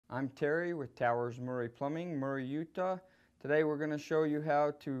I'm Terry with Towers Murray Plumbing, Murray, Utah. Today we're going to show you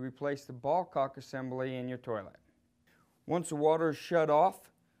how to replace the Ballcock assembly in your toilet. Once the water is shut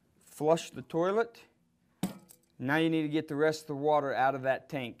off, flush the toilet. Now you need to get the rest of the water out of that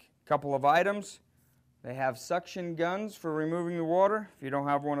tank. A couple of items. They have suction guns for removing the water. If you don't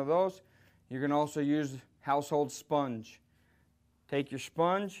have one of those, you can also use household sponge. Take your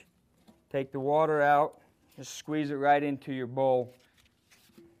sponge, take the water out, just squeeze it right into your bowl.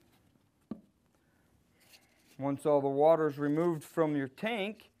 Once all the water is removed from your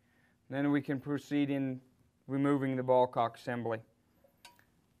tank, then we can proceed in removing the Ballcock assembly.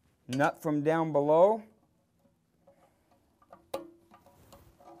 Nut from down below.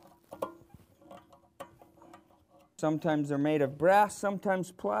 Sometimes they're made of brass,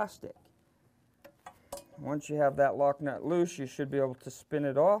 sometimes plastic. Once you have that lock nut loose, you should be able to spin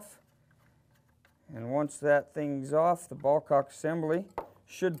it off. And once that thing's off, the Ballcock assembly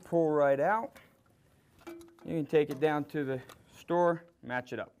should pull right out. You can take it down to the store,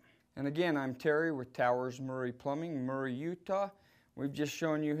 match it up. And again, I'm Terry with Towers Murray Plumbing, Murray, Utah. We've just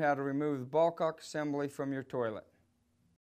shown you how to remove the Ballcock assembly from your toilet.